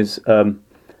museum is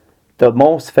the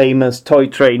most famous toy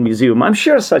train museum. I'm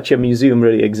sure such a museum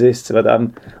really exists, but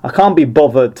I can't be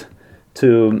bothered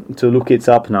to look it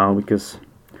up now because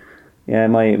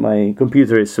my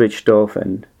computer is switched off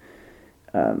and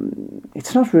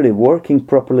it's not really working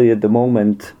properly at the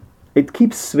moment. It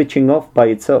keeps switching off by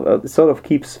itself. It sort of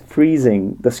keeps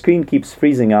freezing. The screen keeps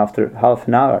freezing after half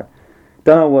an hour.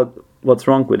 Don't know what's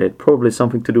wrong with it. Probably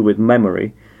something to do with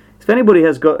memory. If anybody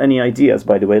has got any ideas,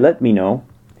 by the way, let me know.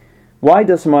 Why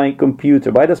does my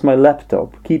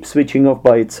laptop keep switching off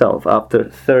by itself after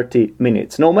 30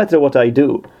 minutes? No matter what I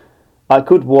do, I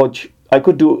could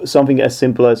do something as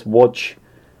simple as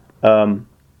watching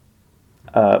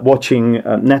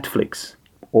Netflix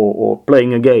or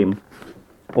playing a game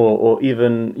or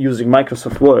even using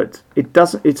Microsoft Word.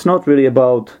 It's not really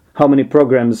about how many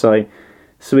programs I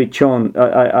switch on,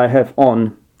 I have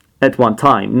on at one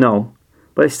time. No,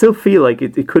 but I still feel like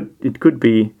it could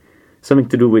be something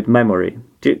to do with memory.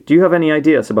 Do you have any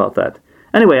ideas about that?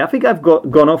 Anyway, I think I've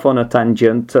gone off on a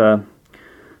tangent.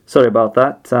 Sorry about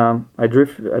that. I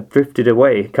drifted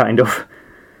away, kind of.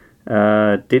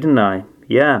 Didn't I?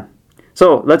 Yeah.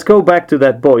 So let's go back to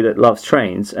that boy that loves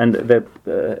trains, and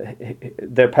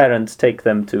their parents take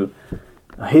them to.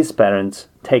 His parents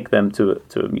take them to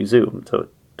a museum, to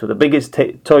the biggest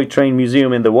toy train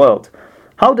museum in the world.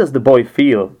 How does the boy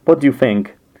feel? What do you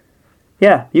think?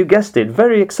 Yeah, you guessed it.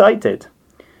 Very excited.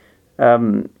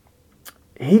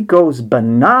 He goes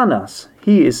bananas.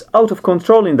 He is out of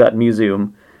control in that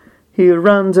museum. He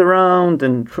runs around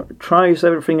and tries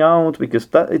everything out because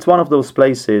it's one of those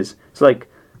places. It's like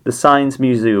the Science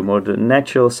Museum or the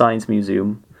Natural Science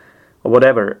Museum or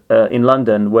whatever in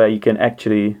London, where you can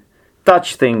actually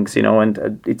touch things,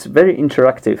 and it's very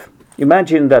interactive.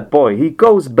 Imagine that boy. He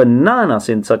goes bananas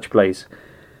in such place.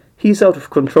 He's out of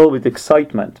control with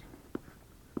excitement.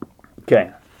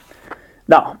 Okay.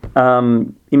 Now,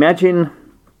 imagine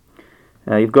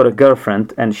you've got a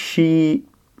girlfriend and she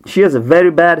has a very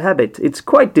bad habit. It's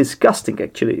quite disgusting,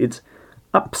 actually. It's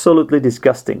absolutely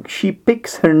disgusting. She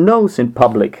picks her nose in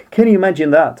public. Can you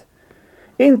imagine that?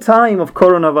 In time of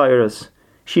coronavirus,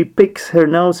 she picks her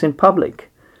nose in public.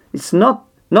 It's not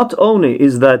only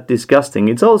is that disgusting,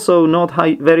 it's also not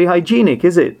very hygienic,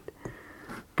 is it?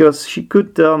 Because she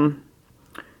could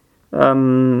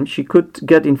she could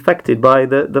get infected by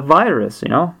the virus, you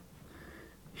know.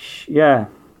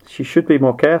 She should be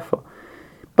more careful.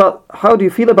 But how do you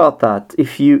feel about that?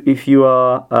 If you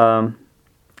are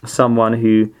someone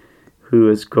who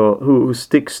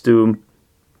sticks to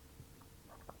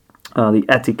the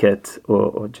etiquette,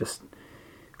 or just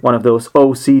one of those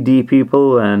OCD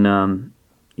people, and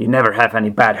you never have any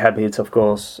bad habits, of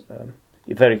course.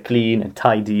 You're very clean and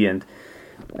tidy and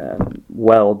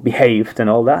well behaved and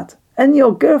all that. And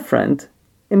your girlfriend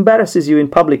embarrasses you in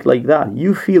public like that.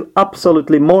 You feel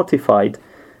absolutely mortified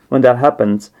when that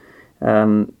happens.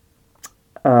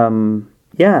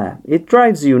 It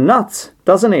drives you nuts,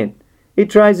 doesn't it? It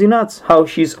drives you nuts how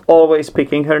she's always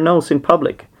picking her nose in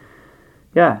public.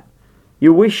 Yeah,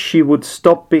 you wish she would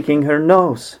stop picking her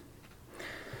nose.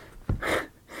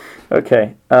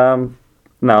 Okay,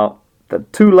 now the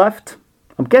 2 left.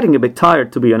 I'm getting a bit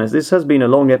tired, to be honest. This has been a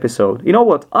long episode. You know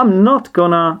what? I'm not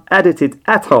gonna edit it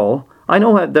at all. I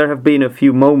know that there have been a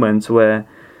few moments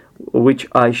which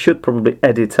I should probably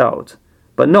edit out.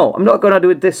 But no, I'm not gonna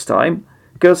do it this time.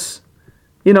 Because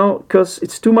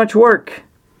it's too much work.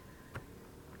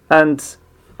 And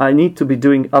I need to be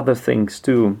doing other things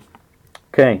too.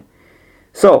 Okay.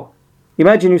 So,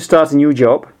 imagine you start a new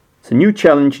job. It's a new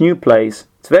challenge, new place.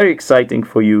 It's very exciting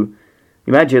for you.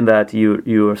 Imagine that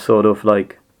you're sort of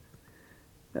like...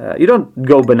 you don't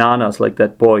go bananas like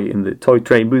that boy in the Toy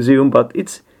Train Museum, but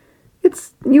it's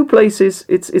new places.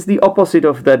 It's the opposite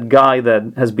of that guy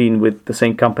that has been with the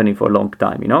same company for a long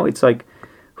time, you know? It's like,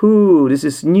 this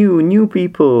is new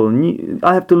people.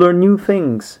 I have to learn new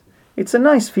things. It's a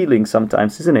nice feeling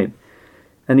sometimes, isn't it?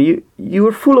 And you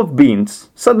are full of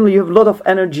beans. Suddenly you have a lot of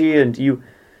energy and you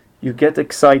get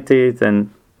excited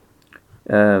and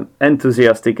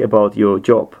enthusiastic about your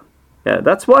job. Yeah,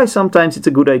 that's why sometimes it's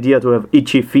a good idea to have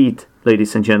itchy feet,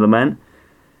 ladies and gentlemen.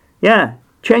 Yeah,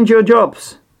 change your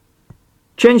jobs.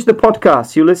 Change the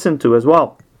podcasts you listen to as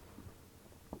well.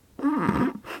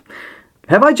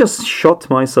 Have I just shot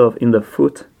myself in the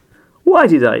foot? Why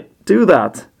did I do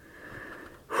that?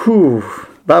 Whew,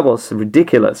 that was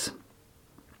ridiculous.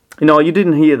 You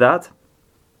didn't hear that.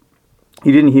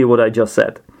 You didn't hear what I just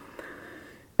said.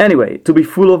 Anyway, to be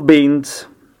full of beans,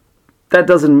 that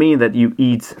doesn't mean that you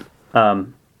eat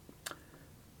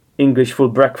English full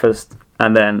breakfast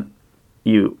and then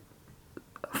you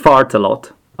fart a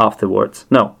lot afterwards.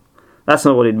 No, that's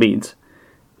not what it means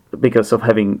because of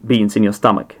having beans in your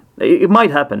stomach. It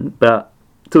might happen, but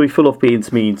to be full of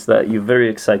beans means that you're very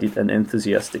excited and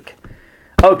enthusiastic.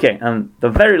 Okay, and the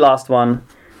very last one.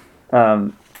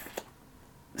 Let's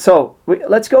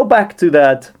go back to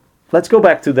that.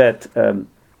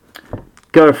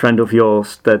 Girlfriend of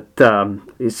yours that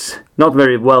is not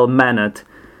very well mannered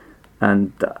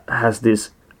and has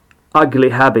this ugly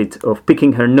habit of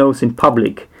picking her nose in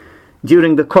public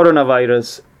during the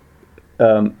coronavirus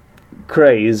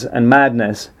craze and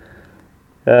madness.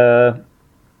 Well,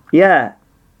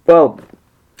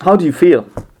 how do you feel?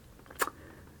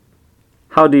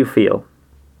 How do you feel?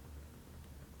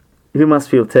 You must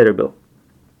feel terrible.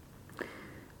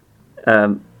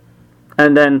 And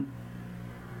then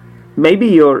maybe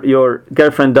your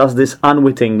girlfriend does this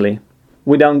unwittingly,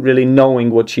 without really knowing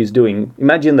what she's doing.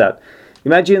 Imagine that.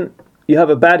 Imagine you have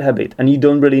a bad habit and you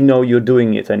don't really know you're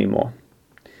doing it anymore.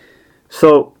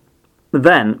 So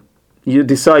then you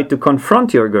decide to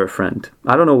confront your girlfriend.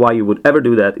 I don't know why you would ever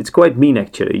do that. It's quite mean,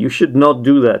 actually. You should not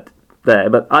do that there.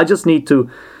 But I just need to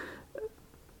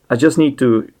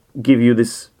give you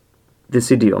this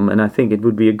idiom, and I think it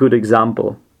would be a good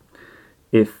example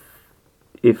if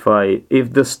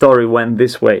the story went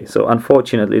this way. So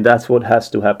unfortunately, that's what has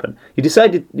to happen. You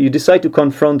decide to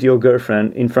confront your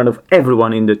girlfriend in front of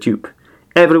everyone in the tube.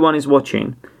 Everyone is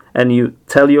watching, and you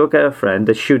tell your girlfriend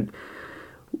that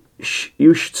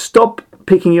you should stop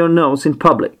picking your nose in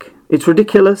public. It's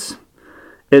ridiculous.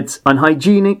 It's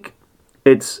unhygienic.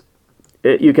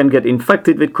 You can get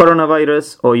infected with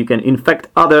coronavirus, or you can infect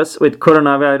others with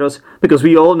coronavirus, because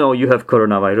we all know you have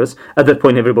coronavirus. At that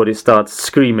point, everybody starts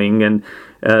screaming and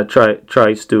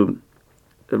tries to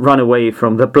run away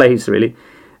from the place, really.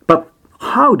 But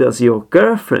how does your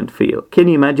girlfriend feel? Can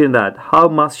you imagine that? How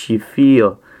must she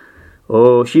feel?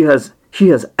 Oh, she has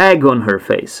egg on her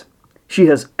face. She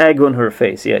has egg on her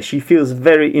face. Yeah, she feels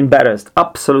very embarrassed,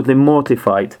 absolutely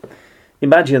mortified.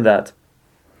 Imagine that.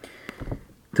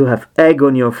 To have egg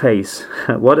on your face.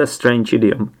 What a strange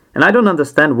idiom. And I don't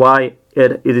understand why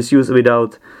it is used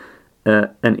without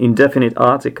an indefinite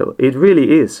article. It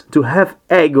really is. To have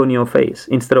egg on your face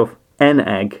instead of an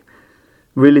egg.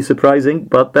 Really surprising,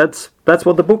 but that's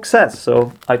what the book says.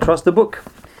 So I trust the book.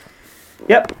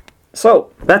 Yep.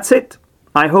 So that's it.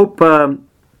 I hope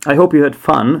I hope you had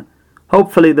fun.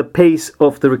 Hopefully the pace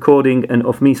of the recording and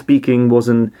of me speaking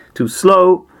wasn't too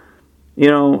slow. You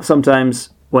know, sometimes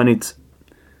when it's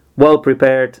well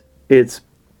prepared, it's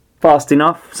fast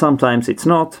enough. Sometimes it's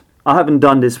not. I haven't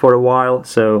done this for a while,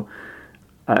 so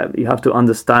you have to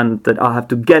understand that I have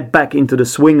to get back into the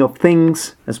swing of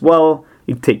things as well.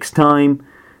 It takes time.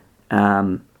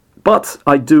 But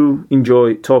I do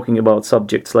enjoy talking about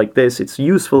subjects like this. It's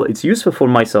useful. It's useful for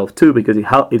myself too, because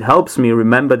it helps me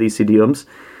remember these idioms.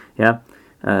 Yeah,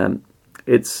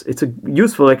 it's a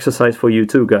useful exercise for you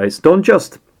too, guys. Don't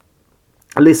just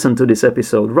listen to this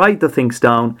episode. Write the things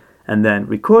down and then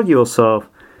record yourself,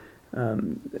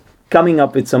 coming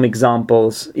up with some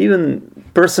examples. Even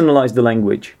personalize the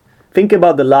language. Think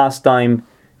about the last time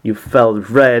you felt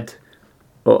red.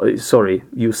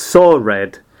 You saw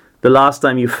red. The last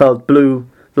time you felt blue,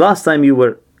 the last time you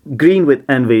were green with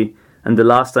envy, and the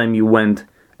last time you went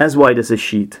as white as a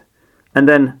sheet. And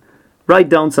then write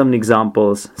down some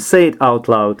examples, say it out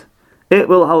loud. It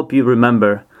will help you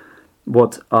remember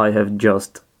what I have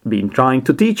just been trying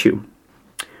to teach you.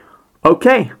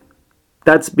 Okay,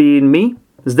 that's been me,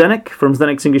 Zdenek from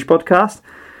Zdenek's English Podcast.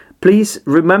 Please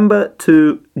remember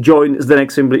to join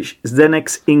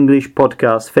Zdenek's English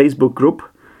Podcast Facebook group.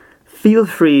 Feel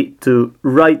free to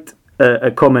write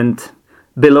a comment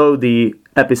below the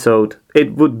episode.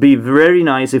 It would be very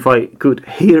nice if I could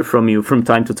hear from you from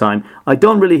time to time. I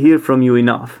don't really hear from you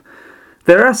enough.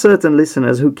 There are certain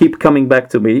listeners who keep coming back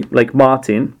to me, like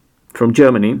Martin from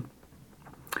Germany.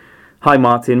 Hi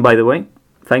Martin, by the way.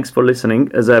 Thanks for listening,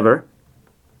 as ever.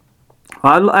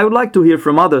 I would like to hear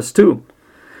from others too.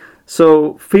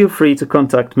 So feel free to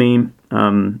contact me.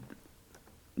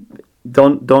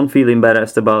 Don't feel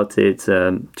embarrassed about it.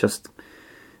 Just,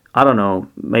 I don't know,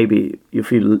 maybe you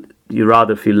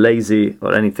rather feel lazy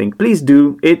or anything. Please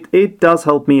do. It does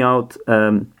help me out,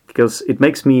 because it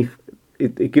gives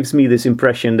me this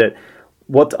impression that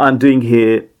what I'm doing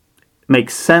here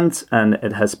makes sense and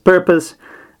it has purpose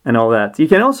and all that. You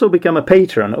can also become a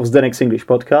patron of Zdenek's English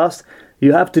Podcast.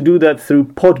 You have to do that through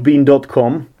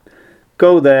podbean.com.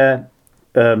 Go there,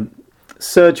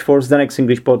 search for Zdenek's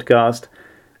English Podcast,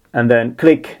 and then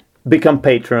click Become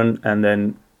Patron, and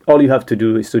then all you have to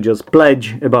do is to just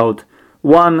pledge about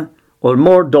 $1 or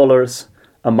more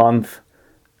a month,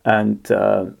 and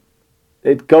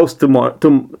it goes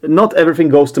not everything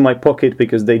goes to my pocket,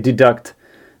 because they deduct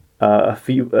a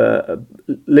few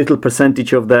little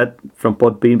percentage of that from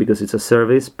Podbean because it's a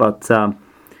service, but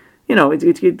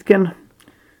it can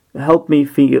help me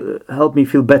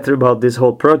feel better about this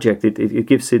whole project. It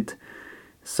gives it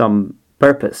some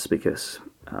purpose, because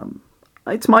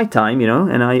it's my time,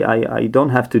 and I don't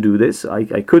have to do this.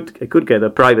 I could get a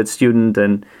private student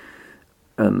and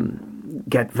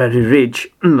get very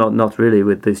rich. Not really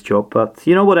with this job, but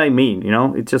you know what I mean.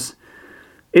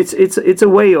 It's a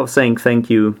way of saying thank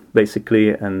you,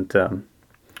 basically, and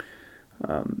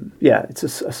it's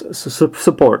a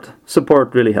support.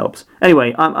 Support really helps.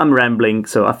 Anyway, I'm rambling,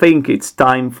 so I think it's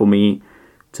time for me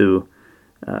to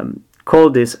call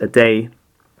this a day.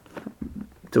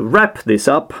 To wrap this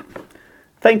up,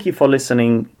 thank you for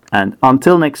listening, and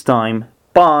until next time,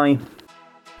 bye.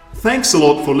 Thanks a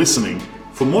lot for listening.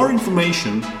 For more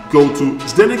information, go to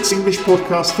Zdenek's English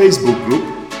Podcast Facebook group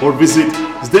or visit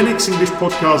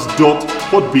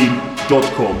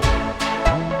zdenek'senglishpodcast.podbean.com.